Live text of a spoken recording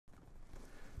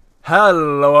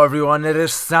Hello everyone, it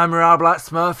is Samurai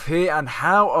Blacksmith here, and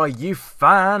how are you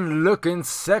fan looking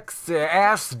sexy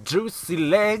ass, juicy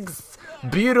legs,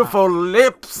 beautiful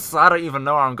lips? I don't even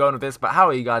know where I'm going with this, but how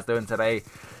are you guys doing today?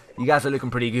 You guys are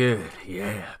looking pretty good.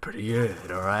 Yeah, pretty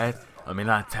good, alright? I mean,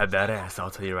 I tapped that ass,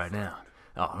 I'll tell you right now.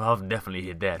 Oh, I've definitely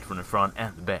hit that from the front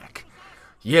and the back.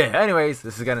 Yeah, anyways,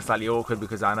 this is getting slightly awkward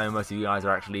because I know most of you guys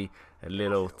are actually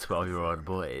little 12-year-old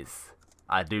boys.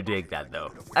 I do dig that though.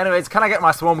 Anyways, can I get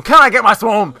my swarm? Can I get my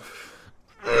swarm?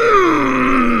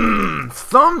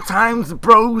 Sometimes,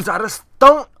 bros, I just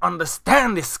don't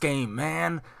understand this game,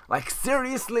 man. Like,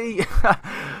 seriously?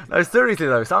 No, seriously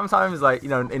though. Sometimes, like, you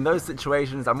know, in those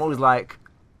situations, I'm always like,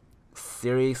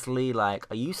 seriously? Like,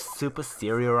 are you super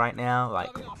serious right now?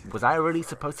 Like, was I really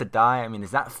supposed to die? I mean,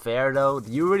 is that fair though? Do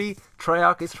you really,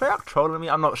 Treyarch? Is Treyarch trolling me?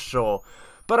 I'm not sure.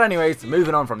 But anyways,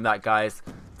 moving on from that, guys.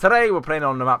 Today we're playing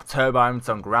on the map Turbine,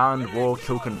 some ground war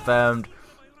kill confirmed.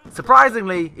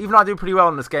 Surprisingly, even though I do pretty well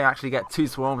in this game, I actually get 2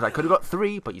 swarms. I could have got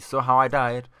 3, but you saw how I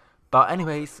died. But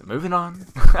anyways, moving on.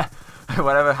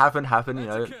 Whatever happened, happened, you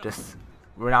know, just,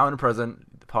 we're now in the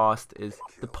present. The past is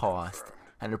the past,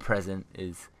 and the present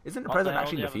isn't the present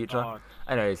actually the future?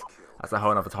 Anyways, that's a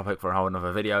whole other topic for a whole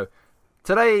other video.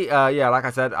 Today, yeah, like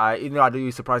I said, even though I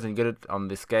do surprisingly good on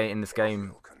this game, in this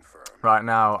game, right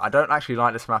now, I don't actually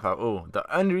like this map at all.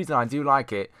 The only reason I do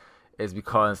like it is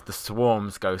because the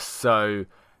swarms go so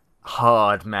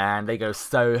hard, man. They go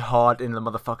so hard in the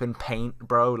motherfucking paint,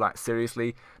 bro. Like,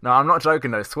 seriously. No, I'm not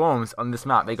joking though. Swarms on this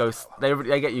map, they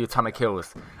get you a ton of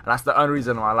kills. And that's the only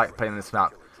reason why I like playing this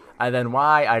map. And then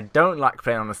why I don't like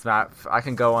playing on this map, I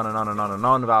can go on and on and on and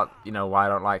on about, you know, why I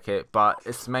don't like it, but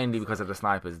it's mainly because of the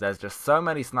snipers. There's just so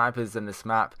many snipers in this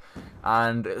map,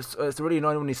 and it's really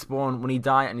annoying when you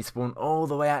die and you spawn all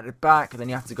the way at the back, and then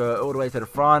you have to go all the way to the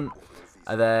front,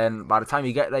 and then by the time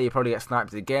you get there, you probably get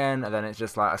sniped again, and then it's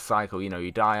just like a cycle, you know,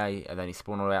 you die, and then you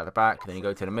spawn all the way at the back, then you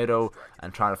go to the middle,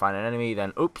 and try to find an enemy,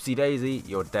 then oopsie daisy,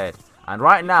 you're dead. And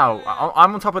right now,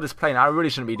 I'm on top of this plane. I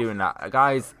really shouldn't be doing that.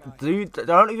 Guys,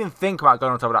 don't even think about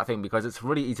going on top of that thing because it's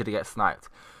really easy to get sniped.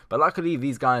 But luckily,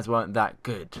 these guys weren't that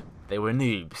good. They were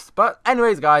noobs. But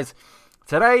anyways, guys,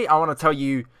 today I want to tell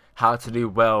you how to do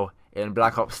well in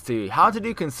Black Ops 2. How to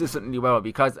do consistently well,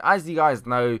 because as you guys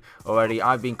know already,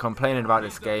 I've been complaining about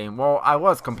this game. Well, I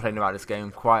was complaining about this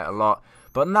game quite a lot.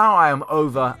 But now I am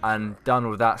over and done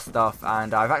with that stuff.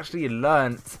 And I've actually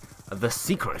learned the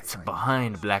secret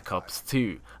behind Black Ops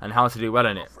 2 and how to do well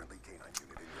in it.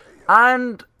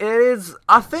 And it is,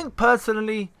 I think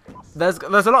personally, there's a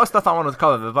lot of stuff I want to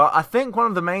cover, but I think one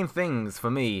of the main things for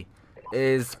me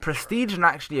is Prestige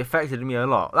actually affected me a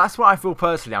lot. That's what I feel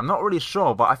personally. I'm not really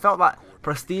sure, but I felt that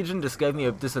Prestige just gave me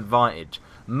a disadvantage.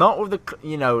 Not with the,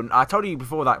 you know, I told you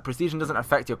before that Prestige doesn't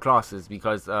affect your classes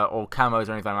because, or camos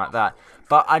or anything like that.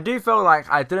 But I do feel like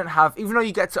I didn't have, even though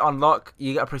you get to unlock,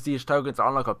 you get a Prestige token to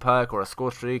unlock a perk or a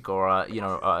score streak or, you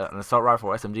know, an assault rifle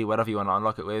or SMG, whatever you want to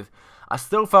unlock it with. I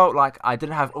still felt like I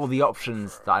didn't have all the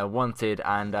options that I wanted,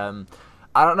 and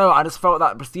I don't know, I just felt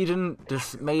that Prestige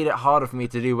just made it harder for me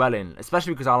to do well in,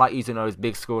 especially because I like using those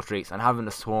big score streaks and having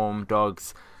the swarm,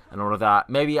 dogs, and all of that.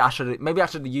 Maybe I should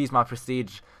have used my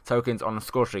Prestige tokens on the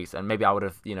score streaks, and maybe I would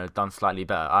have, you know, done slightly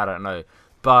better. I don't know,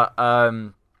 but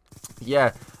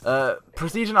yeah,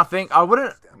 Prestige, I think I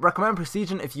wouldn't recommend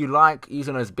Prestige if you like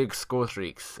using those big score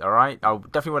streaks. All right, I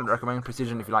definitely wouldn't recommend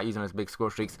Prestige if you like using those big score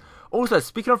streaks. Also,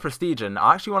 speaking of Prestige,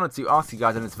 I actually wanted to ask you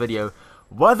guys in this video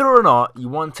whether or not you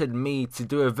wanted me to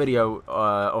do a video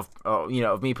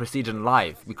of me Prestige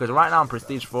live, because right now I'm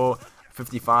Prestige 4,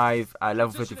 55,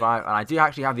 level 55, and I do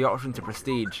actually have the option to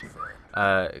Prestige.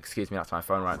 Excuse me, that's my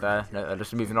phone right there. No,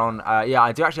 just moving on. Yeah,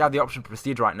 I do actually have the option for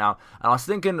Prestige right now, and I was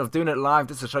thinking of doing it live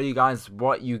just to show you guys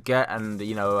what you get and,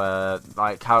 you know,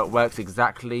 like how it works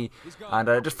exactly.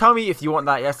 And just tell me if you want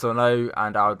that, yes or no,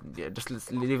 and I'll just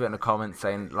leave it in the comments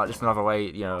saying, like, just another way,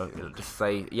 you know, just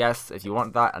say yes if you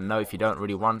want that and no if you don't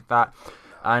really want that.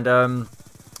 And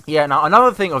yeah, now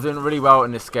another thing of doing really well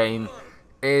in this game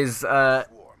is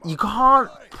you can't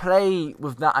play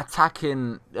with that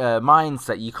attacking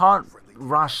mindset. You can't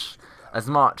rush as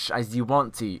much as you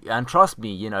want to, and trust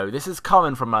me, you know, this is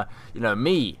coming from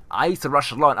me. I used to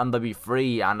rush a lot in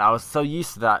MW3, and I was so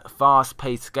used to that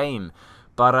fast-paced game.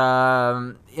 But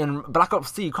in Black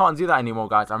Ops 2, you can't do that anymore,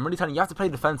 guys. I'm really telling you, you have to play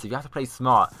defensive. You have to play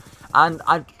smart. And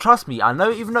trust me, I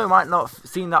know, even though it might not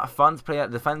seem that fun to play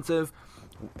at defensive,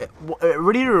 it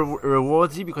really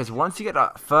rewards you, because once you get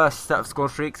that first set of score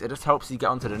streaks, it just helps you get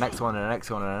onto the next one and the next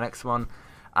one and the next one.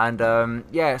 And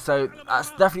yeah, so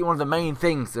that's definitely one of the main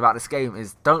things about this game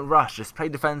is don't rush, just play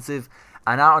defensive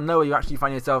and out of nowhere you actually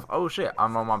find yourself, oh shit,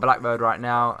 I'm on my Blackbird right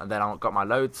now, and then I've got my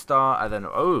Lodestar, and then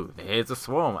oh, here's a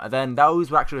Swarm, and then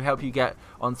those will actually help you get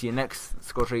onto your next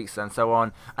score streaks and so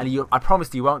on. And I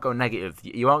promise you won't go negative.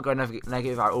 You won't go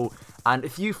negative at all. And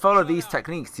if you follow these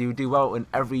techniques, you do well in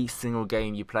every single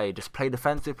game you play. Just play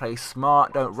defensive, play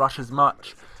smart, don't rush as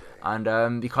much.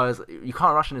 And because you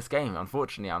can't rush in this game,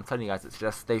 unfortunately, I'm telling you guys, it's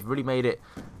just, they've really made it.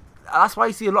 That's why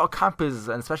you see a lot of campers,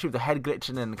 and especially with the head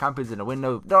glitching and campers in the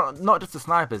window, not just the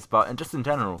snipers, but just in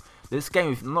general. This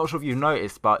game, I'm not sure if you've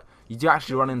noticed, but you do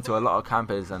actually run into a lot of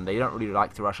campers, and they don't really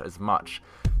like to rush as much.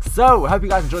 So, I hope you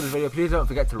guys enjoyed this video. Please don't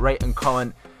forget to rate and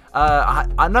comment.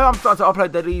 I know I'm starting to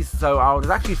upload dailies, so I was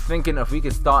actually thinking if we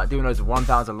could start doing those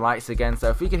 1,000 likes again. So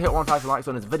if we can hit 1,000 likes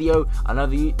on this video, I know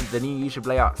the new YouTube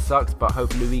layout sucks, but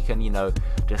hopefully we can, you know,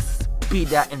 just beat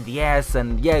that in the ass.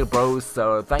 And yeah, bros,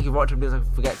 so thank you for watching. Please don't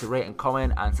forget to rate and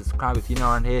comment and subscribe if you're new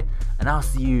around here, and I'll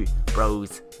see you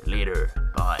bros later.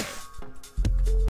 Bye.